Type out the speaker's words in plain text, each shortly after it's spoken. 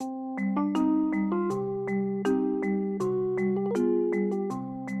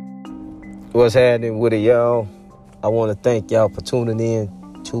What's happening with it, y'all? I want to thank y'all for tuning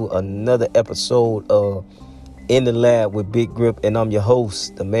in to another episode of In the Lab with Big Grip, and I'm your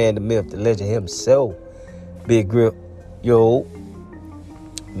host, the man, the myth, the legend himself, Big Grip. Yo,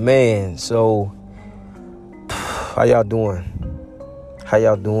 man, so how y'all doing? How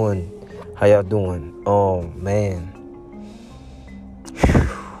y'all doing? Man.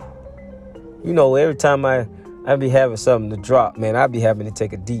 You know, every time I be having something to drop, man, I be having to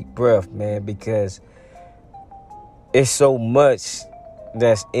take a deep breath, man, because it's so much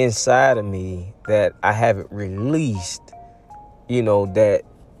that's inside of me that I haven't released, that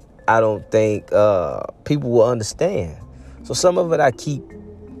I don't think people will understand. So some of it I keep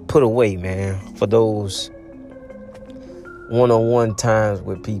put away, man, for those one-on-one times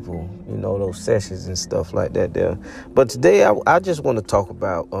with people, those sessions and stuff like that there. But today I just want to talk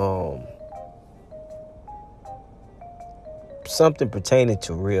about something pertaining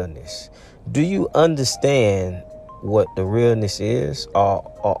to realness. Do you understand what the realness is, or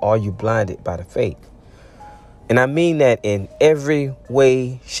are you blinded by the fake? And I mean that in every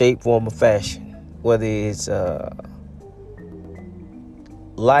way, shape, form, or fashion. Whether it's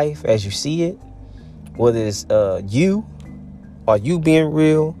life as you see it, whether it's you being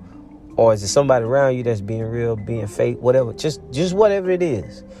real, or is it somebody around you that's being real, being fake, whatever, just whatever it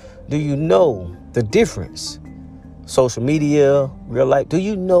is. Do you know the difference? Social media, real life, do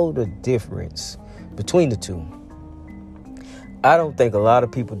you know the difference between the two? I don't think a lot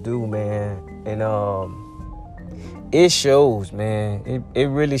of people do, man. And it shows, man. It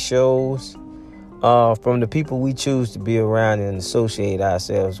really shows from the people we choose to be around and associate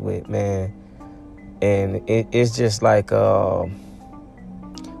ourselves with, man. And it's just like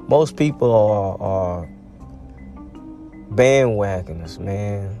most people are bandwagoners,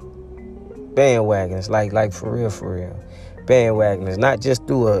 man. Bandwagoners, like for real. Bandwagoners, not just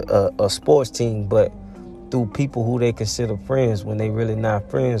through a sports team, but through people who they consider friends when they really not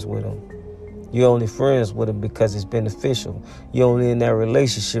friends with them. You're only friends with them because it's beneficial. You're only in that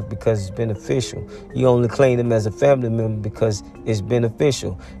relationship because it's beneficial. You only claim them as a family member because it's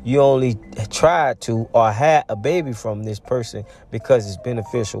beneficial. You only tried to or had a baby from this person because it's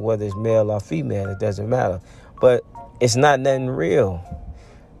beneficial, whether it's male or female, it doesn't matter. But it's not nothing real.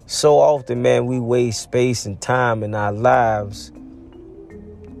 So often, man, we waste space and time in our lives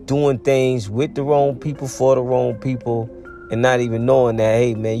doing things with the wrong people for the wrong people, and not even knowing that,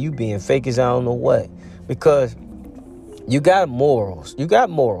 hey, man, you being fake as I don't know what. Because you got morals. You got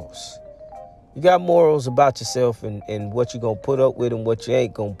morals about yourself and what you're going to put up with and what you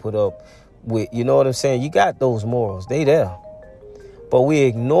ain't going to put up with. You know what I'm saying? You got those morals. They there. But we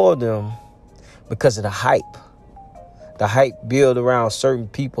ignore them because of the hype. The hype built around certain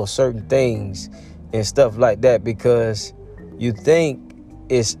people, certain things, and stuff like that, because you think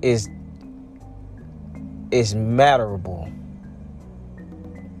it's matterable.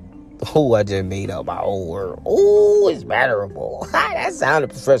 Oh, I just made up my whole word. Oh, it's matterable. That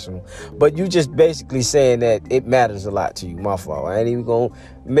sounded professional. But you just basically saying that it matters a lot to you. My fault. I ain't even going to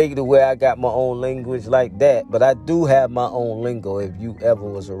make it the way I got my own language like that. But I do have my own lingo. If you ever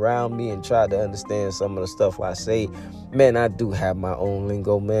was around me and tried to understand some of the stuff I say, man, I do have my own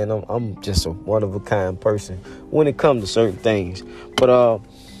lingo, man. I'm just a one-of-a-kind person when it comes to certain things. But,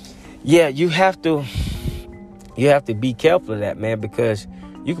 yeah, you have to be careful of that, man, because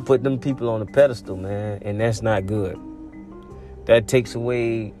you can put them people on a pedestal, man, and that's not good. That takes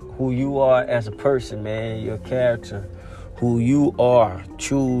away who you are as a person, man, your character, who you are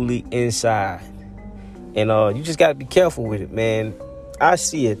truly inside. And you just got to be careful with it, man. I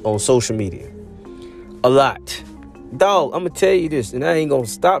see it on social media a lot. Dog, I'm going to tell you this, and I ain't going to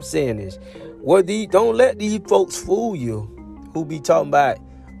stop saying this. Don't let these folks fool you who be talking about,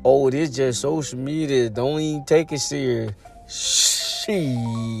 oh, this just social media. Don't even take it serious. Shit.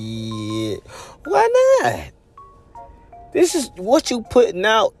 Why not? This is what you putting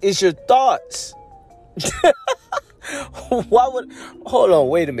out is your thoughts. Hold on,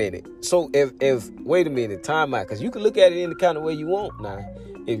 wait a minute. So wait a minute, time out, because you can look at it in the kind of way you want now.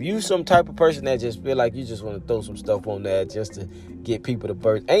 If you some type of person that just feel like you just want to throw some stuff on there just to get people to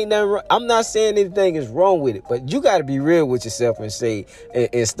burst, ain't nothing wrong. I'm not saying anything is wrong with it, but you got to be real with yourself and say,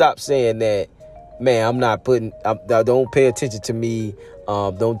 and stop saying that, man, don't pay attention to me.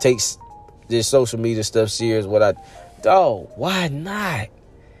 Don't take this social media stuff serious. Why not?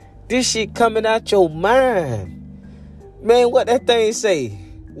 This shit coming out your mind. Man, what that thing say?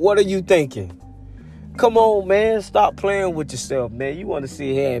 What are you thinking? Come on, man. Stop playing with yourself, man. You want to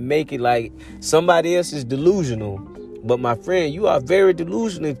sit here and make it like somebody else is delusional. But my friend, you are very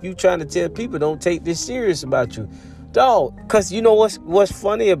delusional if you trying to tell people don't take this serious about you. Dog, because you know what's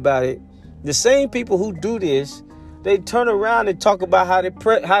funny about it? The same people who do this, they turn around and talk about how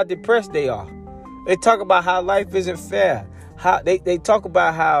depressed they are. They talk about how life isn't fair. How they talk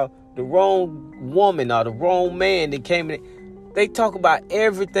about how the wrong woman or the wrong man that came in. They talk about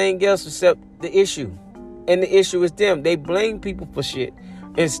everything else except the issue. And the issue is them. They blame people for shit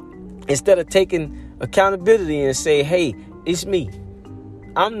instead of taking accountability and say, hey, it's me.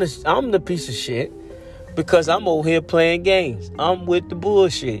 I'm the piece of shit because I'm over here playing games. I'm with the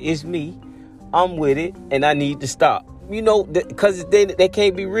bullshit. It's me. I'm with it and I need to stop. Because they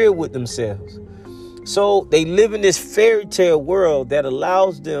can't be real with themselves. So they live in this fairy tale world that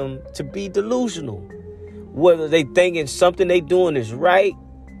allows them to be delusional. Whether they thinking something they doing is right,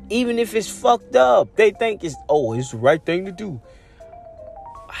 even if it's fucked up, they think it's the right thing to do.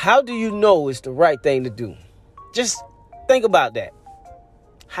 How do you know it's the right thing to do? Just think about that.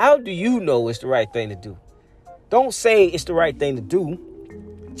 How do you know it's the right thing to do? Don't say it's the right thing to do.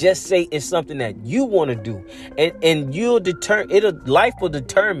 Just say it's something that you want to do. And life will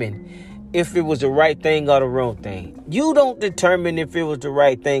determine if it was the right thing or the wrong thing. You don't determine if it was the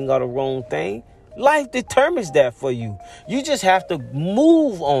right thing or the wrong thing. Life determines that for you. You just have to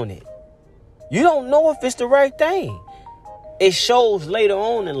move on it. You don't know if it's the right thing. It shows later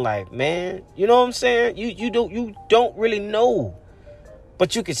on in life, man. You know what I'm saying? You don't really know.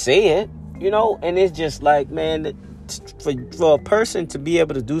 But you can say it, and it's just like, man, for a person to be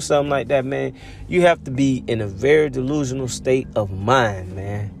able to do something like that, man, you have to be in a very delusional state of mind,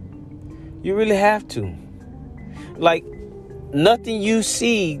 man. You really have to. Like, nothing you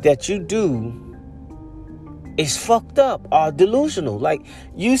see that you do is fucked up or delusional. Like,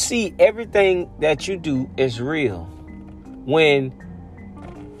 you see everything that you do is real when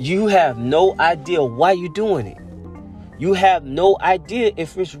you have no idea why you're doing it. You have no idea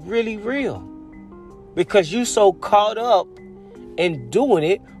if it's really real because you so caught up in doing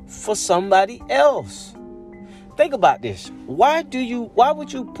it for somebody else. Think about this. Why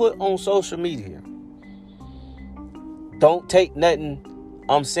would you put on social media? Don't take nothing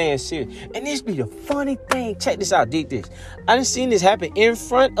I'm saying serious. And this be the funny thing. Check this out. Dig this. I done seen this happen in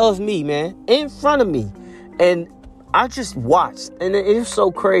front of me, man. In front of me. And I just watched. And it's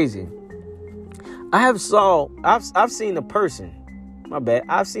so crazy. I've seen a person. My bad.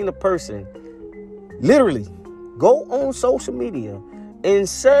 I've seen a person literally go on social media and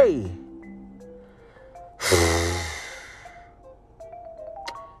say,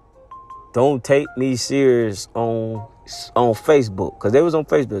 don't take me serious on Facebook. Because they was on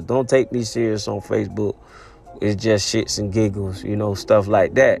Facebook. Don't take me serious on Facebook. It's just shits and giggles, stuff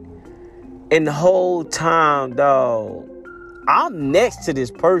like that. And the whole time, dog, I'm next to this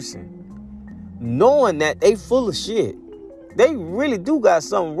person knowing that they full of shit. They really do got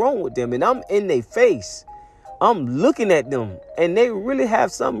something wrong with them. And I'm in their face. I'm looking at them. And they really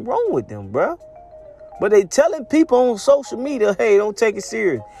have something wrong with them, bro. But they telling people on social media, hey, don't take it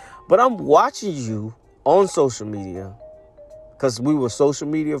serious. But I'm watching you on social media because we were social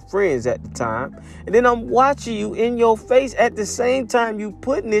media friends at the time. And then I'm watching you in your face at the same time you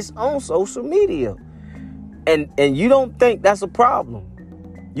putting this on social media. And you don't think that's a problem.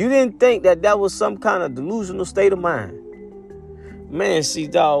 You didn't think that was some kind of delusional state of mind. Man, see,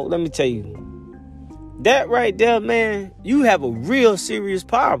 dog, let me tell you. That right there, man, you have a real serious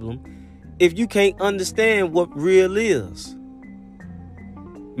problem if you can't understand what real is.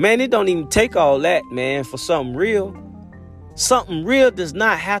 Man, it don't even take all that, man, for something real. Something real does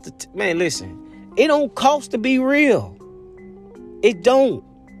not have to... man, listen. It don't cost to be real. It don't.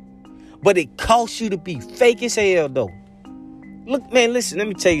 But it costs you to be fake as hell, though. Look, man, listen. Let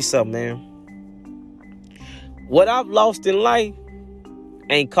me tell you something, man. What I've lost in life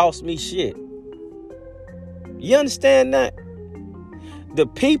ain't cost me shit. You understand that? The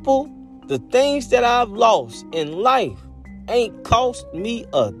people, the things that I've lost in life ain't cost me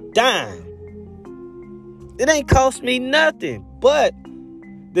a dime. It ain't cost me nothing. But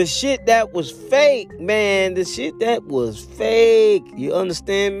the shit that was fake, man, the shit that was fake, you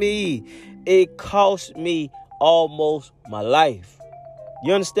understand me? It cost me almost my life.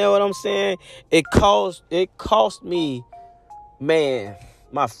 You understand what I'm saying? It cost me, man,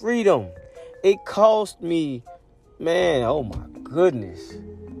 my freedom. It cost me, man, oh my goodness.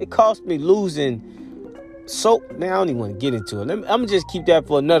 It cost me losing. So, man, I don't even want to get into it. I'm going to just keep that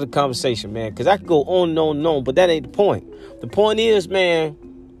for another conversation, man, because I could go on and on and on, but that ain't the point. The point is, man,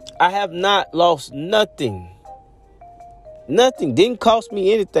 I have not lost nothing. Nothing. Didn't cost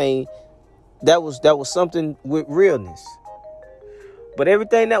me anything that was something with realness. But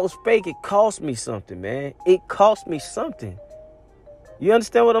everything that was fake, it cost me something, man. It cost me something. You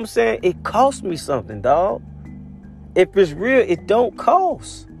understand what I'm saying? It cost me something, dog. If it's real, it don't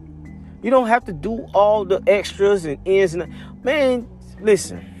cost. You don't have to do all the extras and ins and man,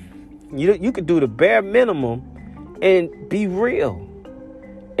 listen. You could do the bare minimum and be real.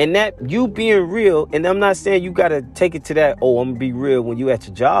 And that you being real, and I'm not saying you got to take it to that, oh, I'm going to be real when you at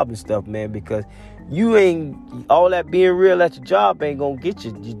your job and stuff, man, because you ain't, all that being real at your job ain't going to get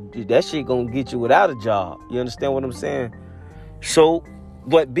you. That shit going to get you without a job. You understand what I'm saying? So,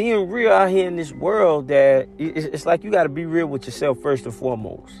 but being real out here in this world, that it's like you got to be real with yourself first and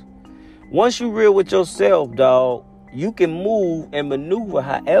foremost. Once you real with yourself, dog, you can move and maneuver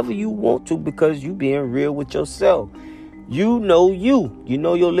however you want to because you being real with yourself. You know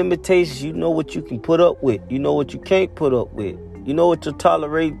your limitations. You know what you can put up with. You know what you can't put up with. You know what your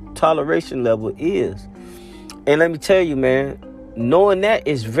toleration level is. And let me tell you, man, knowing that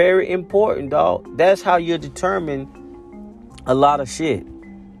is very important, dog. That's how you determine a lot of shit.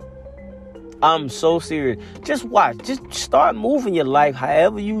 I'm so serious. Just watch. Just start moving your life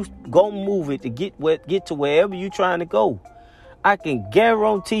however you go move it to get to wherever you're trying to go. I can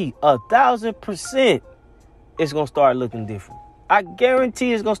guarantee 1,000% it's going to start looking different. I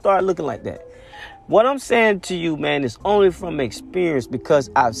guarantee it's going to start looking like that. What I'm saying to you, man, is only from experience because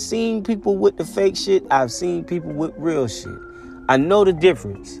I've seen people with the fake shit. I've seen people with real shit. I know the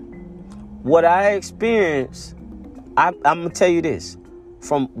difference. What I experienced, I'm going to tell you this.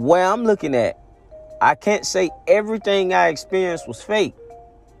 From where I'm looking at, I can't say everything I experienced was fake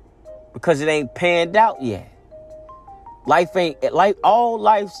because it ain't panned out yet. All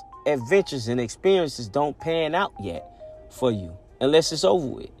life's adventures and experiences don't pan out yet for you unless it's over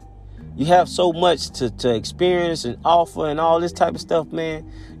with. You have so much to experience and offer and all this type of stuff,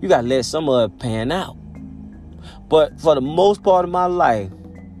 man. You got to let some of it pan out. But for the most part of my life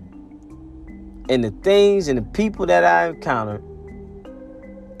and the things and the people that I encountered,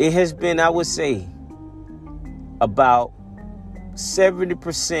 it has been, I would say, about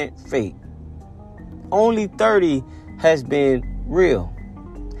 70% fake. Only 30 has been real.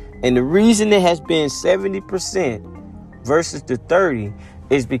 And the reason it has been 70% versus the 30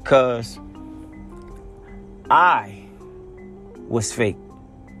 is because I was fake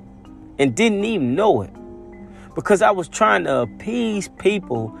and didn't even know it. Because I was trying to appease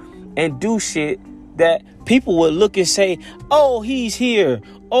people and do shit that people would look and say, oh, he's here.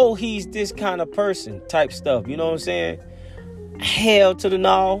 Oh, he's this kind of person type stuff. You know what I'm saying? Hell to the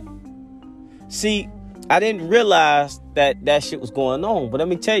no. See, I didn't realize that shit was going on. But let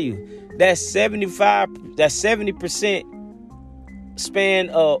me tell you, that 70% span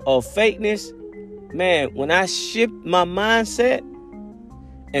of fakeness, man, when I shifted my mindset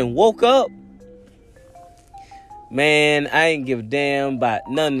and woke up, man, I ain't give a damn about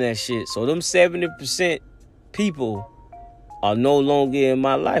none of that shit. So them 70% people are no longer in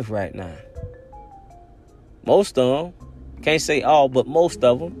my life right now. Most of them, can't say all, but most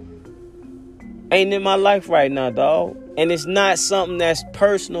of them ain't in my life right now, dog. And it's not something that's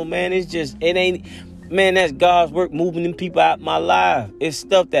personal, man. It's just, it ain't, man, that's God's work moving them people out my life. It's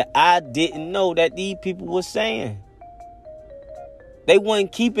stuff that I didn't know that these people were saying. They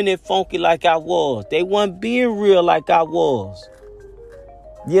wasn't keeping it funky like I was. They wasn't being real like I was.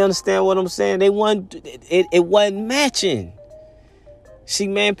 You understand what I'm saying? It wasn't matching. See,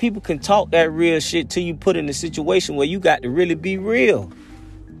 man, people can talk that real shit till you put in a situation where you got to really be real.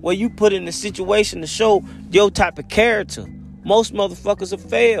 Where you put in a situation to show your type of character. Most motherfuckers will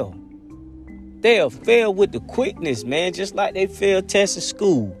fail. They'll fail with the quickness, man, just like they fail tests in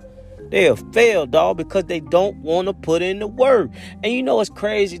school. They'll fail, dog, because they don't want to put in the work. And you know what's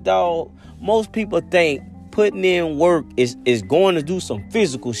crazy, dog? Most people think putting in work is going to do some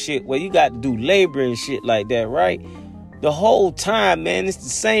physical shit where you got to do labor and shit like that, right? The whole time, man, it's the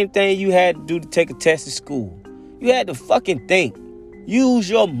same thing you had to do to take a test in school. You had to fucking think. Use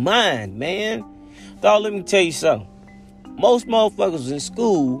your mind, man. Dog, let me tell you something. Most motherfuckers in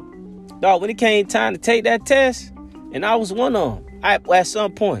school, dog, when it came time to take that test, and I was one of them, at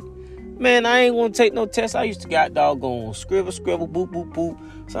some point, man, I ain't want to take no test. I used to got doggone scribble, boop, boop,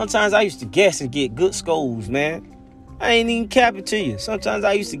 boop. Sometimes I used to guess and get good scores, man. I ain't even cap it to you. Sometimes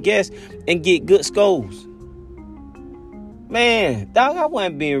I used to guess and get good scores. Man, dog, I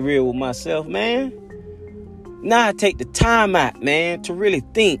wasn't being real with myself, man. Now I take the time out, man, to really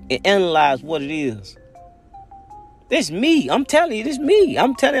think and analyze what it is. This me. I'm telling you, this me.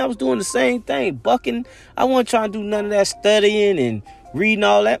 I'm telling you, I was doing the same thing. Bucking. I wasn't trying to do none of that studying and reading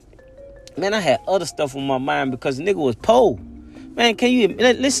all that. Man, I had other stuff on my mind because the nigga was poor. Man,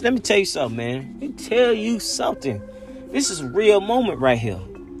 listen, let me tell you something, man. Let me tell you something. This is a real moment right here.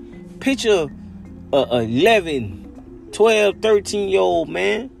 Picture a 11, 12, 13-year-old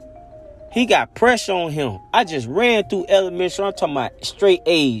man He got pressure on him. I just ran through elementary. I'm talking about straight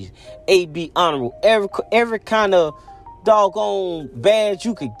A's, A, B, honorable, every kind of doggone badge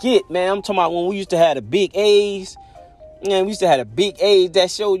you could get, man. I'm talking about when we used to have the big A's. Man, we used to have the big A's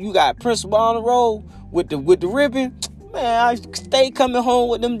that showed you got principal on the roll with the ribbon. Man, I stay coming home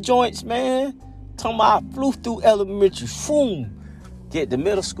with them joints, man. Talking about I flew through elementary. Boom. Get to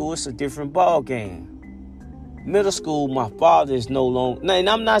middle school, it's a different ball game. Middle school, my father is no longer. And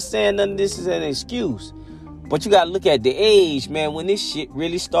I'm not saying none of this is an excuse. But you got to look at the age, man, when this shit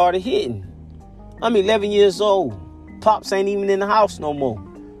really started hitting. I'm 11 years old. Pops ain't even in the house no more.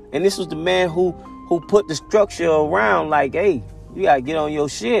 And this was the man who put the structure around like, hey, you got to get on your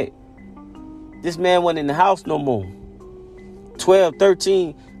shit. This man wasn't in the house no more. 12,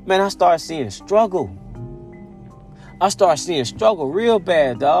 13, man, I started seeing struggle. I started seeing struggle real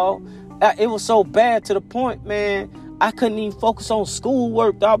bad, dog. It was so bad to the point, man, I couldn't even focus on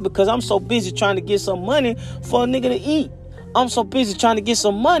schoolwork, dog, because I'm so busy trying to get some money for a nigga to eat. I'm so busy trying to get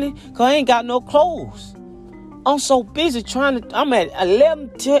some money because I ain't got no clothes. I'm so busy I'm at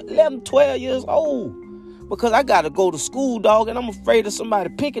 11, 12 years old because I got to go to school, dog, and I'm afraid of somebody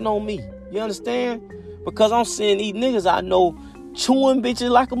picking on me. You understand? Because I'm seeing these niggas I know chewing bitches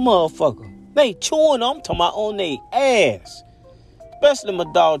like a motherfucker. They chewing, I'm talking about on their ass. Especially my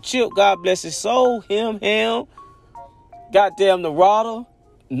dog Chip, God bless his soul, him, goddamn Narada,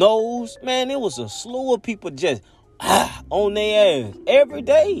 Nose. Man, it was a slew of people just on their ass every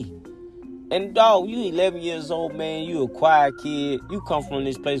day. And dog, you 11 years old, man, you a quiet kid. You come from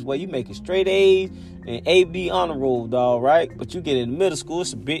this place where you making straight A's and A-B honor roll, dog, right? But you get in the middle school,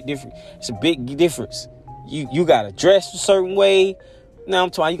 it's a bit different. It's a big difference. You got to dress a certain way. Now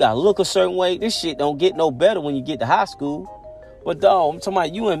I'm talking, you got to look a certain way. This shit don't get no better when you get to high school. But dog, I'm talking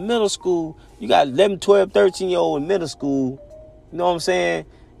about you in middle school. You got 11, 12, 13-year-old in middle school. You know what I'm saying?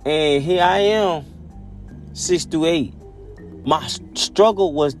 And here I am, 6 through 8. My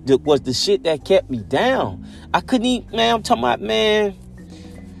struggle was the shit that kept me down. I couldn't eat, man. I'm talking about, man,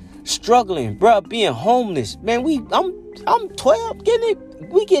 struggling, bro, being homeless. Man, I'm 12,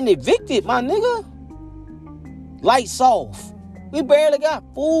 we getting evicted, my nigga. Lights off. We barely got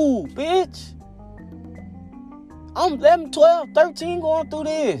food, bitch. I'm 11, 12, 13 going through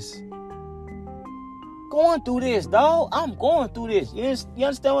this. Dog. I'm going through this. You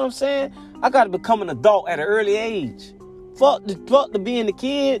understand what I'm saying? I got to become an adult at an early age. Fuck to being the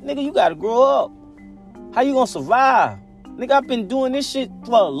kid. Nigga, you got to grow up. How you going to survive? Nigga, I've been doing this shit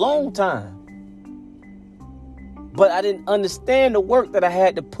for a long time. But I didn't understand the work that I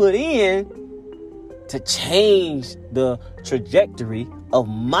had to put in to change the trajectory of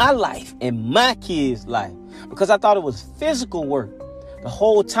my life and my kids' life. Because I thought it was physical work. The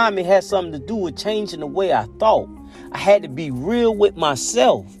whole time it had something to do with changing the way I thought. I had to be real with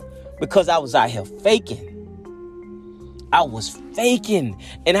myself because I was out here faking. I was faking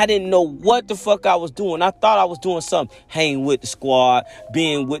and I didn't know what the fuck I was doing. I thought I was doing something. Hanging with the squad,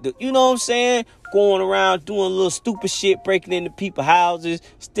 being with the, you know what I'm saying? Going around doing little stupid shit, breaking into people's houses,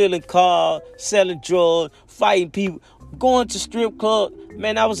 stealing cars, selling drugs, fighting people, going to strip club.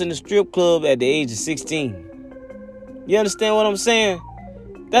 Man, I was in the strip club at the age of 16. You understand what I'm saying?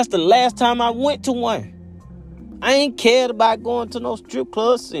 That's the last time I went to one. I ain't cared about going to no strip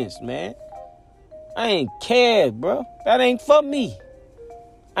club since, man. I ain't cared, bro. That ain't for me.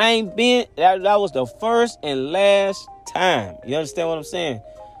 I ain't been. That was the first and last time. You understand what I'm saying?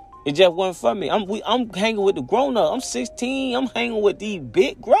 It just wasn't for me. I'm hanging with the grown-ups. I'm 16. I'm hanging with these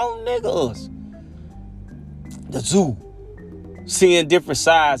big grown niggas. The zoo. Seeing different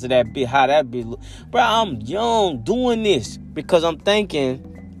sides of that bit, how that bit look. Bro, I'm young doing this because I'm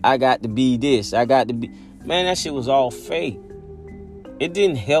thinking I got to be this. I got to be. Man, that shit was all fake. It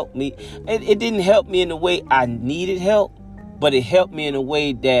didn't help me. It didn't help me in the way I needed help, but it helped me in a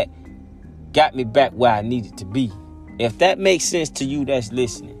way that got me back where I needed to be. If that makes sense to you that's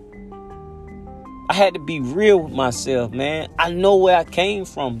listening. I had to be real with myself, man. I know where I came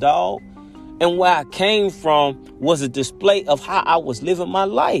from, dog. And where I came from was a display of how I was living my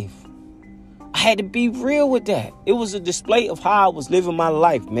life. I had to be real with that. It was a display of how I was living my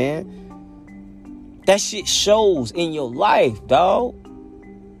life, man. That shit shows in your life, dog.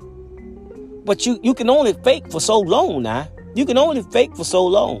 But you can only fake for so long now. You can only fake for so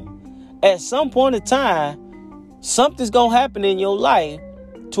long. At some point in time, something's going to happen in your life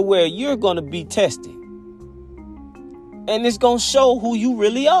to where you're going to be tested. And it's going to show who you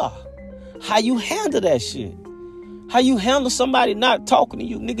really are. How you handle that shit. How you handle somebody not talking to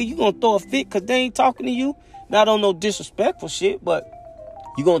you. Nigga, you going to throw a fit because they ain't talking to you? Not on no disrespectful shit, but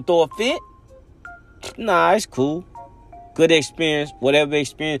you going to throw a fit? Nah, it's cool. good experience, whatever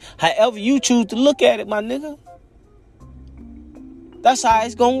experience, however you choose to look at it, my nigga. That's how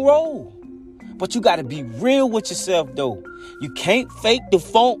it's gonna roll. But you gotta be real with yourself, though. You can't fake the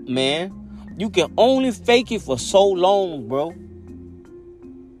funk, man. You can only fake it for so long, bro.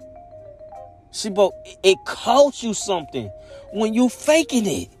 See, bro, it costs you something when you faking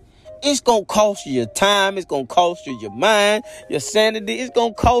it. It's gonna cost you your time. It's gonna cost you your mind, your sanity. It's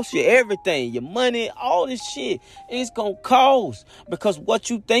gonna cost you everything, your money, all this shit. It's gonna cost because what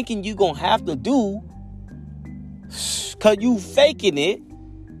you thinking you gonna have to do, cause you faking it,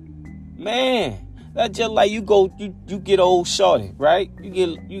 man. That's just like you get old shorty, right?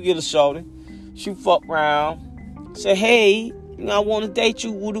 You get a shorty. She fuck around, say, hey, I want to date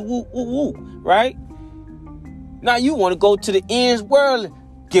you, woo woo woo woo, right? Now you want to go to the ends world,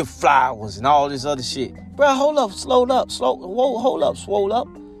 give flowers and all this other shit, bro. Hold up, slow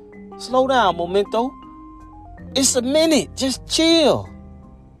down, momento. It's a minute, just chill.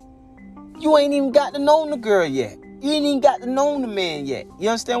 You ain't even got to know the girl yet. You ain't even got to know the man yet. You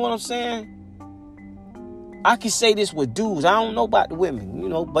understand what I'm saying? I can say this with dudes. I don't know about the women,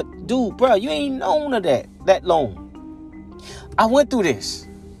 but dude, bro, you ain't known of that long. I went through this.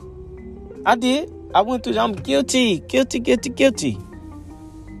 I did. I went through this. I'm guilty.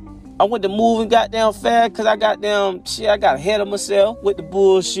 I went to moving goddamn fast because I got ahead of myself with the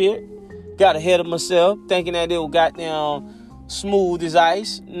bullshit. Got ahead of myself thinking that it was goddamn smooth as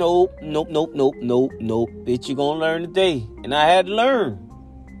ice. Nope. Bitch, you gonna learn today. And I had to learn.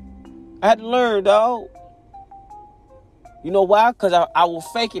 Dog. You know why? Because I was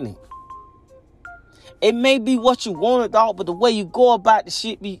faking it. It may be what you wanted, dog, but the way you go about the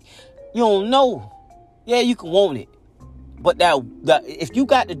shit, you don't know. Yeah, you can want it. But that if you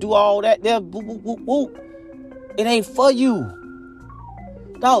got to do all that there, it ain't for you.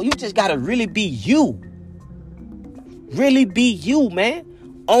 Dog, you just got to really be you. Really be you, man.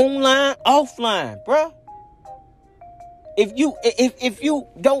 Online, offline, bruh. If you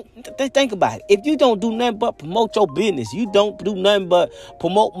don't think about it, if you don't do nothing but promote your business, you don't do nothing but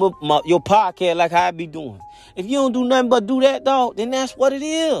promote your podcast like how I be doing. If you don't do nothing but do that, dog, then that's what it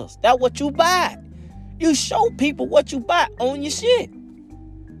is. That's what you buy. You show people what you buy on your shit.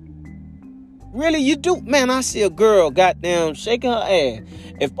 Really, you do. Man, I see a girl goddamn shaking her ass.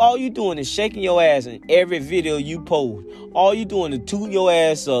 If all you doing is shaking your ass in every video you post, all you doing is tooting your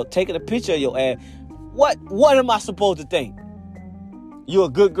ass up, taking a picture of your ass, what am I supposed to think? You a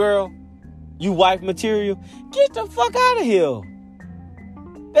good girl? You wife material? Get the fuck out of here.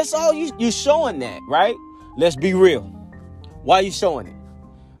 That's all you showing that, right? Let's be real. Why you showing it?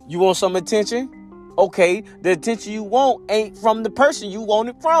 You want some attention? Okay, the attention you want ain't from the person you want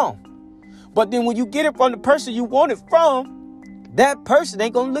it from. But then when you get it from the person you want it from, that person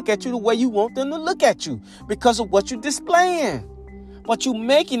ain't gonna look at you the way you want them to look at you because of what you're displaying. But you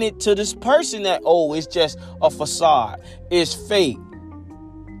making it to this person that, it's just a facade. It's fake.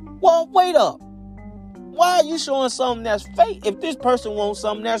 Well, wait up. Why are you showing something that's fake if this person wants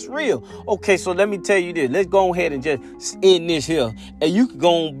something that's real? Okay, so let me tell you this. Let's go ahead and just end this here. And you can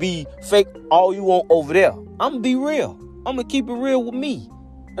go and be fake all you want over there. I'm going to be real. I'm going to keep it real with me.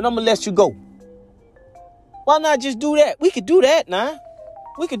 And I'm going to let you go. Why not just do that? We could do that now.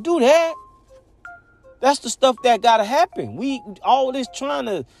 We could do that. That's the stuff that got to happen. All this trying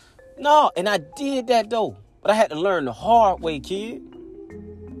to... No, and I did that though. But I had to learn the hard way, kid.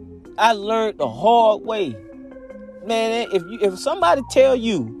 I learned the hard way. Man, if somebody tell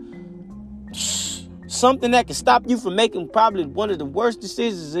you something that can stop you from making probably one of the worst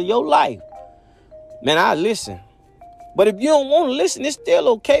decisions in your life, man, I listen. But if you don't want to listen, it's still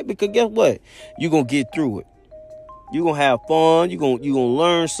okay because guess what? You're going to get through it. You're going to have fun. You're going to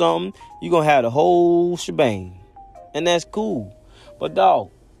learn something. You're going to have the whole shebang. And that's cool. But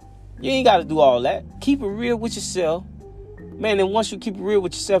dog, you ain't got to do all that. Keep it real with yourself. Man, and once you keep it real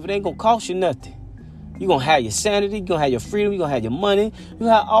with yourself, it ain't going to cost you nothing. You're going to have your sanity. You're going to have your freedom. You're going to have your money. You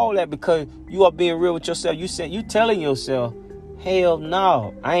have all that because you are being real with yourself. You telling yourself, hell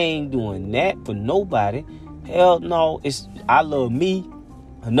no, I ain't doing that for nobody. Hell no, I love me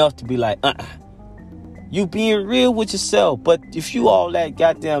enough to be like, You being real with yourself. But if you all that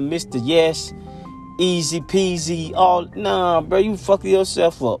goddamn Mr. Yes, easy peasy, bro, you fucking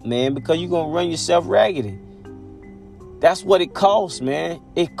yourself up, man, because you going to run yourself raggedy. That's what it costs, man.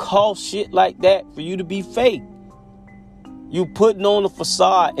 It costs shit like that for you to be fake. You putting on a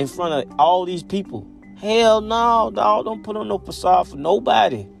facade in front of all these people. Hell no, dog. Don't put on no facade for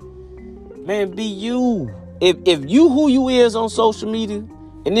nobody. Man, be you. If you who you is on social media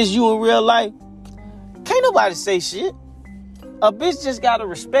and this you in real life, can't nobody say shit. A bitch just gotta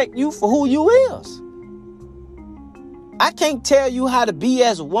respect you for who you is. I can't tell you how to be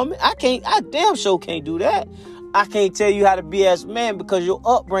as a woman. I damn sure can't do that. I can't tell you how to be as a man because your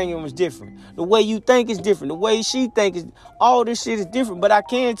upbringing was different. The way you think is different. The way she think is, all this shit is different. But I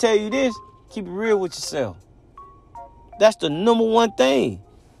can tell you this, keep it real with yourself. That's the number one thing.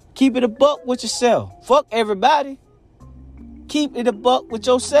 Keep it a buck with yourself. Fuck everybody. Keep it a buck with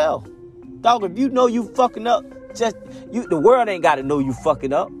yourself. Dog, if you know you fucking up, the world ain't got to know you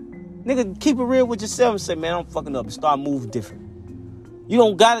fucking up. Nigga, keep it real with yourself and say, man, I'm fucking up, and start moving different. You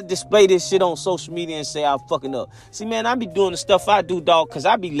don't gotta display this shit on social media and say I'm fucking up. See, man, I be doing the stuff I do, dog, because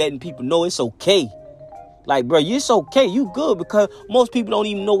I be letting people know it's okay. Like, bro, it's okay. You good, because most people don't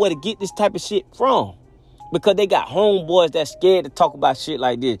even know where to get this type of shit from. Because they got homeboys that's scared to talk about shit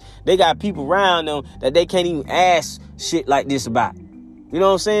like this. They got people around them that they can't even ask shit like this about. You know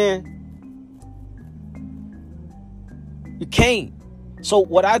what I'm saying? You can't. So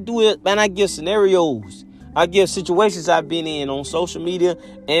what I do is, man, I give scenarios. I give situations I've been in on social media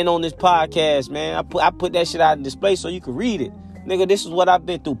and on this podcast, man. I put that shit out in display so you can read it. Nigga, this is what I've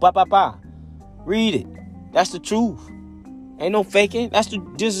been through. Read it. That's the truth. Ain't no faking.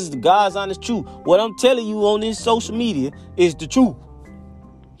 This is the God's honest truth. What I'm telling you on this social media is the truth.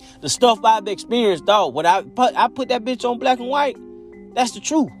 The stuff I've experienced, dog. What I put that bitch on black and white, that's the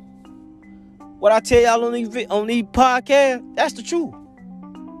truth. What I tell y'all on these podcasts, that's the truth.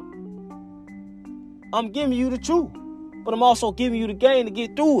 I'm giving you the truth, but I'm also giving you the game to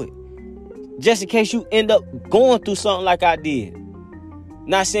get through it. Just in case you end up going through something like I did.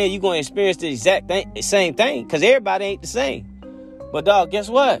 Not saying you're going to experience the exact same thing, because everybody ain't the same. But, dog, guess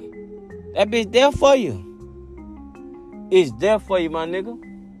what? That bitch there for you. It's there for you, my nigga.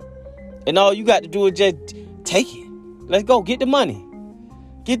 And all you got to do is just take it. Let's go. Get the money.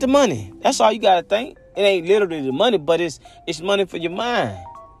 Get the money. That's all you got to think. It ain't literally the money, but it's money for your mind.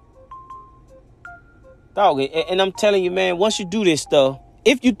 Dog, and I'm telling you, man, once you do this stuff,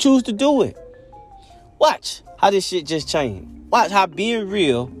 if you choose to do it, watch how this shit just changed. Watch how being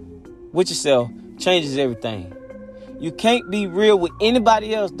real with yourself changes everything. You can't be real with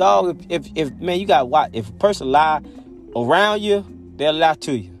anybody else, dog. If man, you gotta watch. If a person lie around you, they'll lie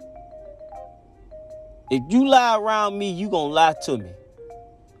to you. If you lie around me, you gonna lie to me.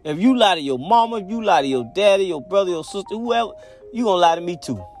 If you lie to your mama, if you lie to your daddy, your brother, your sister, whoever, you gonna lie to me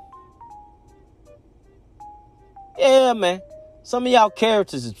too. Yeah, man. Some of y'all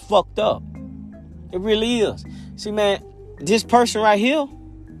characters is fucked up. It really is. See, man, this person right here,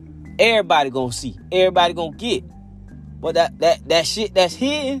 everybody gonna see. Everybody gonna get. But that shit that's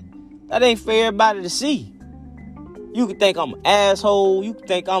hidden, that ain't for everybody to see. You can think I'm an asshole. You can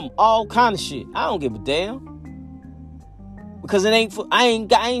think I'm all kind of shit. I don't give a damn. Because it ain't for, I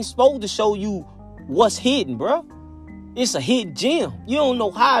ain't supposed to show you what's hidden, bro. It's a hidden gem. You don't know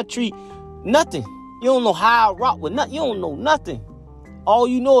how I treat nothing. You don't know how I rock with nothing. You don't know nothing. All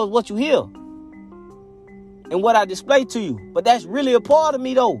you know is what you hear. And what I display to you. But that's really a part of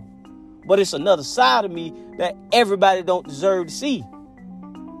me, though. But it's another side of me that everybody don't deserve to see.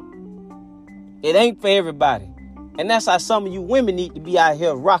 It ain't for everybody. And that's how some of you women need to be out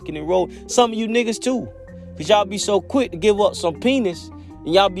here rocking and rolling. Some of you niggas, too. Because y'all be so quick to give up some penis.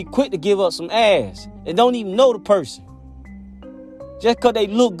 And y'all be quick to give up some ass. And don't even know the person. Just because they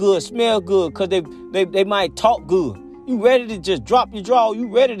look good, smell good, because they might talk good. You ready to just drop your draw? You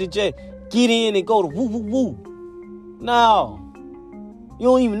ready to just get in and go to woo, woo, woo? No. You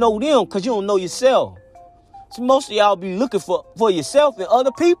don't even know them because you don't know yourself. So most of y'all be looking for yourself and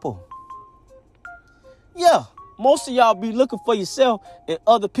other people. Yeah, most of y'all be looking for yourself and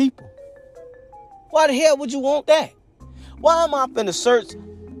other people. Why the hell would you want that? Why am I finna search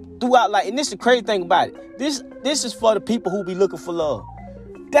throughout, like, and this is the crazy thing about it. This is for the people who be looking for love.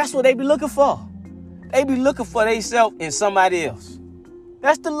 That's what they be looking for. They be looking for themselves in somebody else.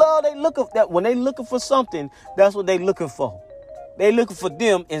 That's the love they looking for. That when they looking for something, that's what they looking for. They looking for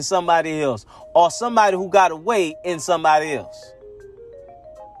them in somebody else. Or somebody who got away in somebody else.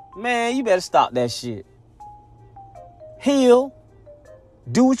 Man, you better stop that shit. Heal.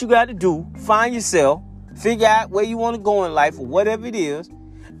 Do what you got to do. Find yourself. Figure out where you want to go in life or whatever it is.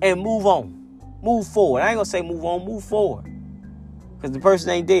 And move on. Move forward. I ain't going to say move on. Move forward. Because the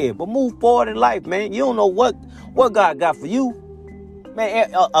person ain't dead. But move forward in life, man. You don't know what God got for you.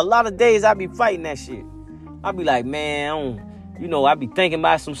 Man, a lot of days I be fighting that shit. I be like, man, I be thinking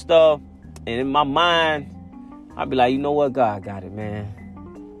about some stuff. And in my mind, I be like, you know what? God got it,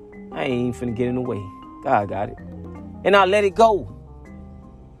 man. I ain't even finna get in the way. God got it. And I let it go.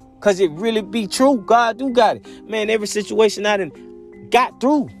 Because it really be true. God do got it. Man, every situation I done got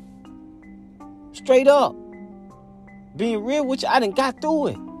through. Straight up. Being real with you, I done got through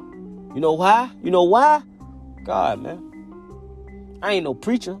it. You know why? God, man. I ain't no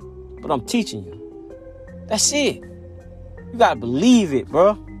preacher, but I'm teaching you. That's it. You gotta believe it,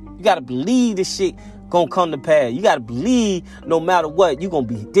 bro. You gotta believe this shit gonna come to pass. You gotta believe no matter what, you gonna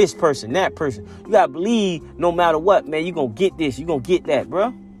be this person, that person. You gotta believe no matter what, man, you gonna get this, you gonna get that,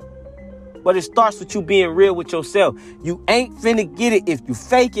 bro. But it starts with you being real with yourself. You ain't finna get it if you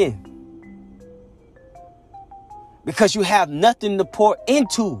faking. Because you have nothing to pour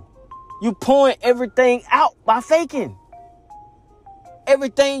into. You pouring everything out by faking.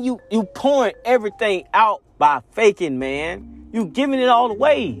 Everything you pouring everything out by faking, man. You giving it all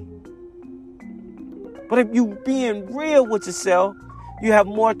away. But if you being real with yourself, you have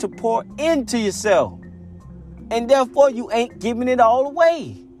more to pour into yourself. And therefore, you ain't giving it all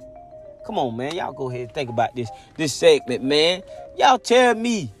away. Come on, man. Y'all go ahead and think about this segment, man. Y'all tell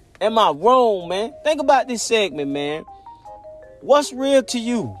me, am I wrong, man? Think about this segment, man. What's real to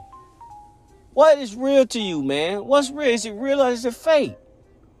you? What is real to you, man? What's real? Is it real or is it fake?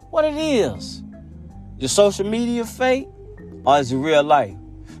 What it is? Your social media fake or is it real life?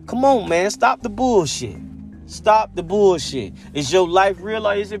 Come on, man. Stop the bullshit. Stop the bullshit. Is your life real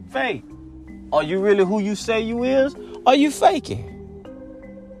or is it fake? Are you really who you say you is? Or are you faking?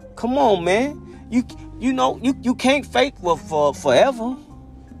 Come on, man. You know you can't fake for forever.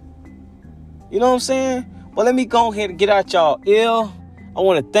 You know what I'm saying? Well, let me go ahead and get out y'all ill. I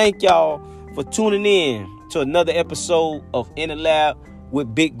want to thank y'all for tuning in to another episode of In the Lab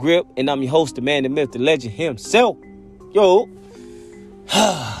with Big Grip. And I'm your host, the man, the myth, the legend himself. Yo.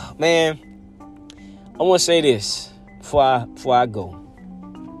 Man, I want to say this before I go.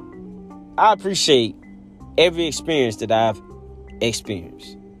 I appreciate every experience that I've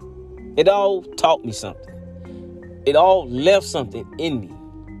experienced. It all taught me something. It all left something in me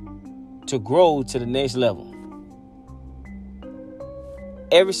to grow to the next level.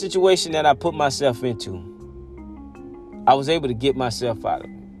 Every situation that I put myself into, I was able to get myself out of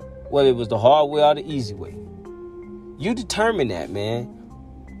it. Whether it was the hard way or the easy way. You determine that, man,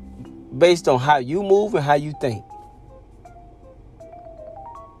 based on how you move and how you think.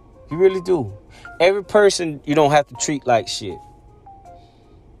 You really do. Every person you don't have to treat like shit.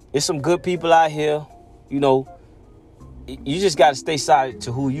 There's some good people out here, you know. You just got to stay solid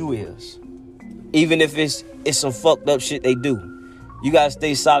to who you is. Even if it's some fucked up shit they do. You got to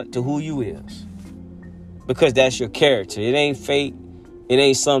stay solid to who you is. Because that's your character. It ain't fake. It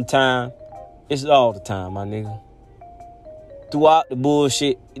ain't sometime. It's all the time, my nigga. Throughout the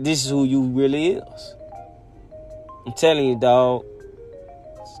bullshit, this is who you really is. I'm telling you, dog.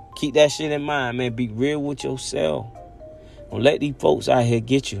 Keep that shit in mind, man. Be real with yourself. Don't let these folks out here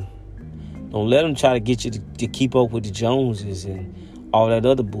get you. Don't let them try to get you to keep up with the Joneses and all that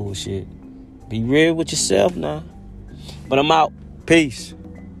other bullshit. Be real with yourself now. But I'm out. Peace.